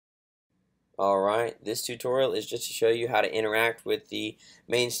Alright, this tutorial is just to show you how to interact with the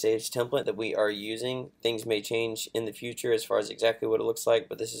Mainstage template that we are using. Things may change in the future as far as exactly what it looks like,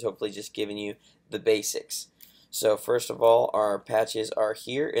 but this is hopefully just giving you the basics. So first of all, our patches are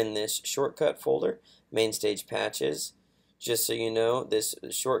here in this shortcut folder, Mainstage patches. Just so you know, this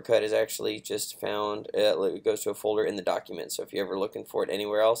shortcut is actually just found, it goes to a folder in the document. So if you're ever looking for it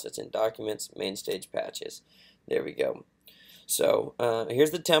anywhere else, it's in Documents, Mainstage patches. There we go. So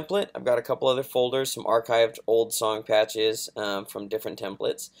here's the template. I've got a couple other folders, some archived old song patches from different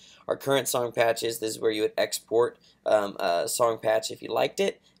templates. Our current song patches, this is where you would export a song patch if you liked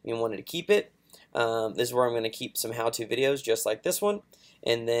it, if you wanted to keep it. This is where I'm going to keep some how-to videos just like this one.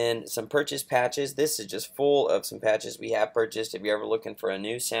 And then some purchase patches. This is just full of some patches we have purchased. If you're ever looking for a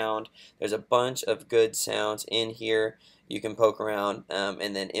new sound, there's a bunch of good sounds in here. You can poke around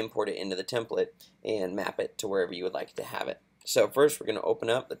and then import it into the template and map it to wherever you would like to have it. So first we're going to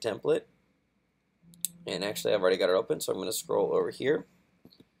open up the template, and actually I've already got it open, so I'm going to scroll over here.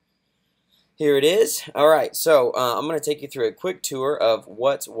 Here it is. Alright, so I'm going to take you through a quick tour of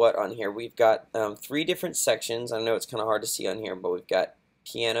what's what on here. We've got 3 different sections. I know it's kind of hard to see on here, but we've got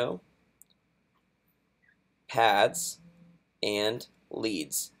piano, pads, and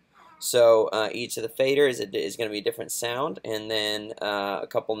leads. So each of the fader is going to be a different sound, and then a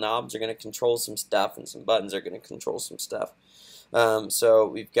couple knobs are going to control some stuff, and some buttons are going to control some stuff. So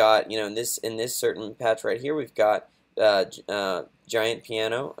we've got, in this certain patch right here, we've got giant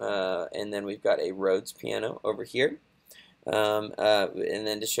piano, and then we've got a Rhodes piano over here. And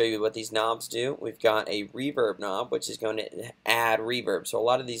then to show you what these knobs do, we've got a reverb knob, which is going to add reverb. So a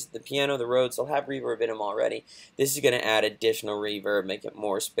lot of these, the piano, the Rhodes, they'll have reverb in them already. This is going to add additional reverb, make it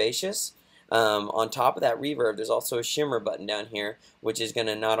more spacious. On top of that reverb, there's also a shimmer button down here, which is going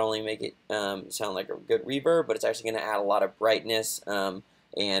to not only make it sound like a good reverb, but it's actually going to add a lot of brightness,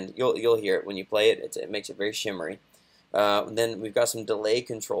 and you'll hear it when you play it. It makes it very shimmery. Then we've got some delay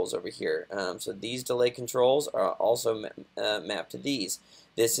controls over here. So these delay controls are also mapped to these.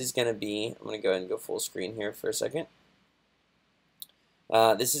 This is going to be, I'm going to go ahead and go full screen here for a second.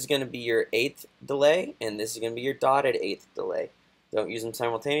 This is going to be your 8th delay, and this is going to be your dotted 8th delay. Don't use them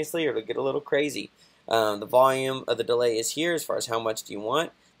simultaneously or it'll get a little crazy. The volume of the delay is here as far as how much do you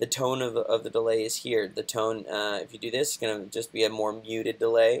want. The tone of the delay is here. The tone, if you do this, is going to just be a more muted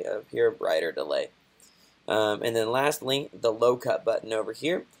delay, up here a brighter delay. And then lastly, the low cut button over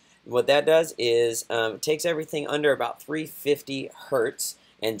here. What that does is it takes everything under about 350 hertz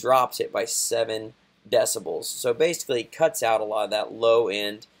and drops it by 7 decibels. So basically it cuts out a lot of that low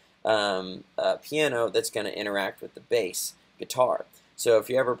end piano that's going to interact with the bass guitar. So if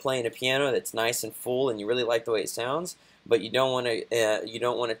you're ever playing a piano that's nice and full and you really like the way it sounds, but you don't want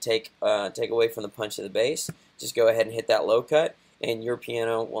to take away from the punch of the bass, just go ahead and hit that low cut, and your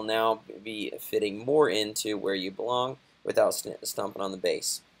piano will now be fitting more into where you belong without stomping on the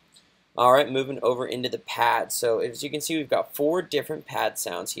bass. Alright, moving over into the pads. So as you can see, we've got 4 different pad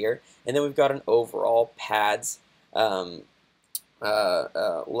sounds here, and then we've got an overall pads level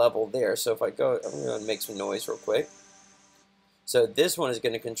there. So if I go, I'm going to make some noise real quick. So this one is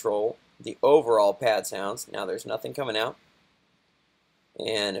going to control the overall pad sounds. Now there's nothing coming out,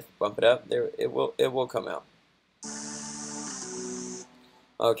 and if I bump it up, there it will come out.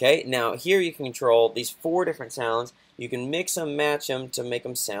 Okay, now here you can control these 4 different sounds. You can mix them, match them to make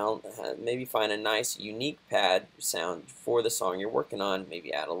them sound, maybe find a nice unique pad sound for the song you're working on.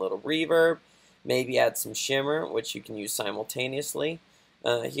 Maybe add a little reverb, maybe add some shimmer, which you can use simultaneously.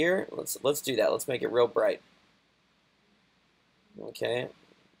 Here, let's do that. Let's make it real bright. Okay,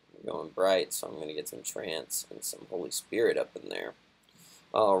 I'm going bright, so I'm going to get some trance and some Holy Spirit up in there.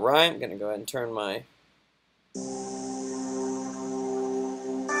 Alright, I'm going to go ahead and turn my...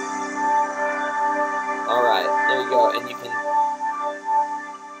 Alright, there you go, and you can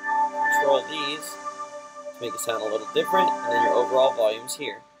control these to make it sound a little different, and then your overall volume's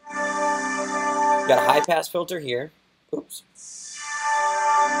here. You've got a high pass filter here, oops,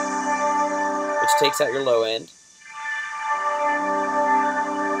 which takes out your low end.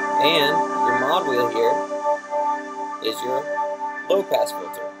 And your mod wheel here is your low pass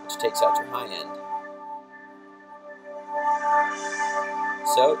filter, which takes out your high end.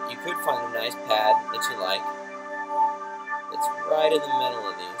 So you could find a nice pad that you like. It's right in the middle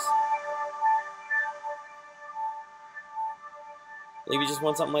of these. Maybe you just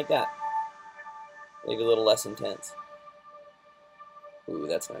want something like that. Maybe a little less intense. Ooh,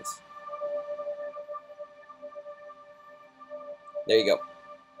 that's nice. There you go.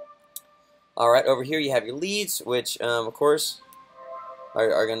 Alright, over here you have your leads, which, of course,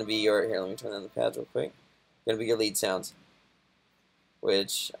 are going to be your... Here, let me turn on the pads real quick. Going to be your lead sounds.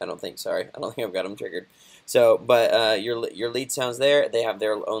 which I don't think, sorry, I don't think I've got them triggered. So, but your lead sounds there, they have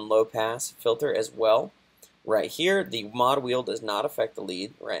their own low pass filter as well. Right here, the mod wheel does not affect the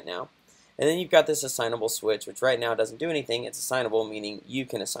lead right now. And then you've got this assignable switch, which right now doesn't do anything. It's assignable, meaning you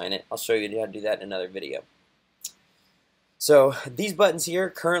can assign it. I'll show you how to do that in another video. So these buttons here,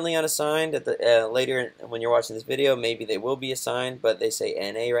 currently unassigned. At the later when you're watching this video, maybe they will be assigned, but they say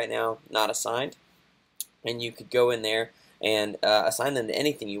NA right now, not assigned. And you could go in there and assign them to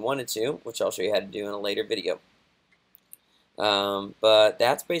anything you wanted to, which I'll show you how to do in a later video. But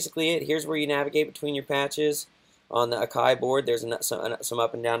that's basically it. Here's where you navigate between your patches. On the Akai board, there's some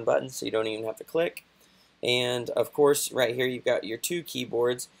up and down buttons, so you don't even have to click. And of course, right here you've got your two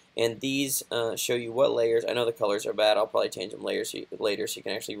keyboards, and these show you what layers. I know the colors are bad. I'll probably change them later so you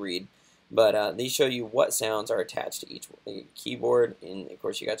can actually read. But these show you what sounds are attached to each keyboard, and of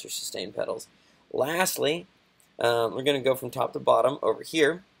course you got your sustain pedals. Lastly, we're going to go from top to bottom over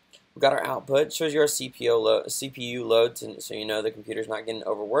here. We've got our output. It shows you our CPU loads, and so you know the computer's not getting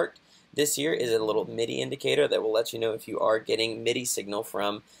overworked. This here is a little MIDI indicator that will let you know if you are getting MIDI signal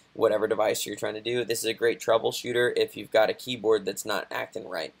from whatever device you're trying to do. This is a great troubleshooter if you've got a keyboard that's not acting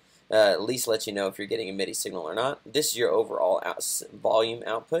right. At least let you know if you're getting a MIDI signal or not. This is your overall volume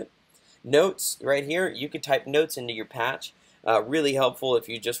output. Notes right here, you could type notes into your patch. Really helpful if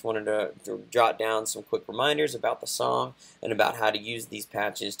you just wanted to jot down some quick reminders about the song and about how to use these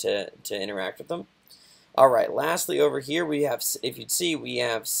patches to interact with them. Alright, lastly over here we have, if you'd see, we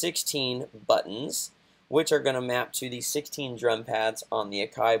have 16 buttons, which are going to map to the 16 drum pads on the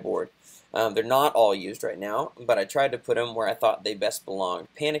Akai board. They're not all used right now, but I tried to put them where I thought they best belonged.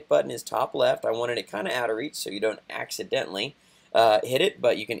 Panic button is top left. I wanted it kind of out of reach so you don't accidentally hit it,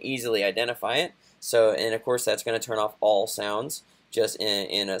 but you can easily identify it. So, and of course that's going to turn off all sounds just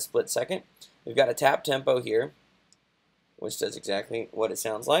in a split second. We've got a tap tempo here, which does exactly what it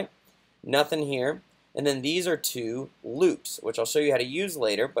sounds like. Nothing here. And then these are two loops, which I'll show you how to use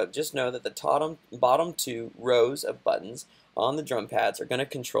later, but just know that the bottom two rows of buttons on the drum pads are going to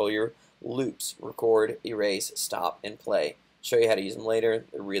control your loops: record, erase, stop, and play. Show you how to use them later.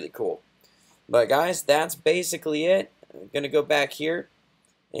 They're really cool. But guys, that's basically it. I'm going to go back here,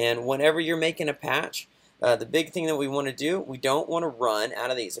 and whenever you're making a patch, the big thing that we want to do, we don't want to run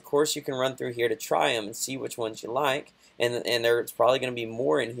out of these. Of course, you can run through here to try them and see which ones you like, and there's probably going to be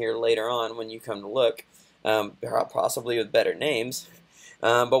more in here later on when you come to look, possibly with better names.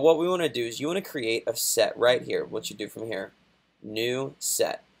 But what we want to do is you want to create a set right here. What you do from here, new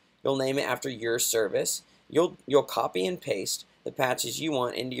set. You'll name it after your service. You'll copy and paste the patches you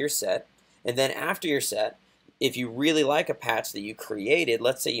want into your set, and then after your set, if you really like a patch that you created,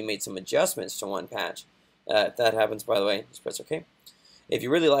 let's say you made some adjustments to one patch. If that happens, by the way, just press OK. If you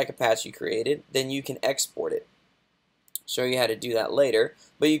really like a patch you created, then you can export it. Show you how to do that later,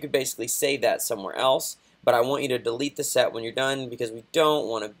 but you could basically save that somewhere else. But I want you to delete the set when you're done because we don't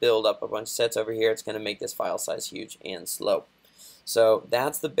want to build up a bunch of sets over here. It's going to make this file size huge and slow. So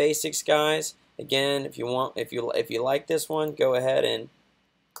that's the basics, guys. Again, if you like this one, go ahead and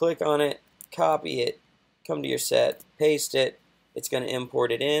click on it, copy it, come to your set, paste it. It's going to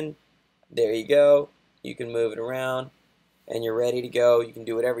import it in. There you go. You can move it around, and you're ready to go. You can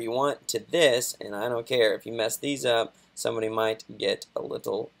do whatever you want to this, and I don't care. If you mess these up, somebody might get a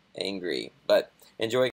little angry. But enjoy.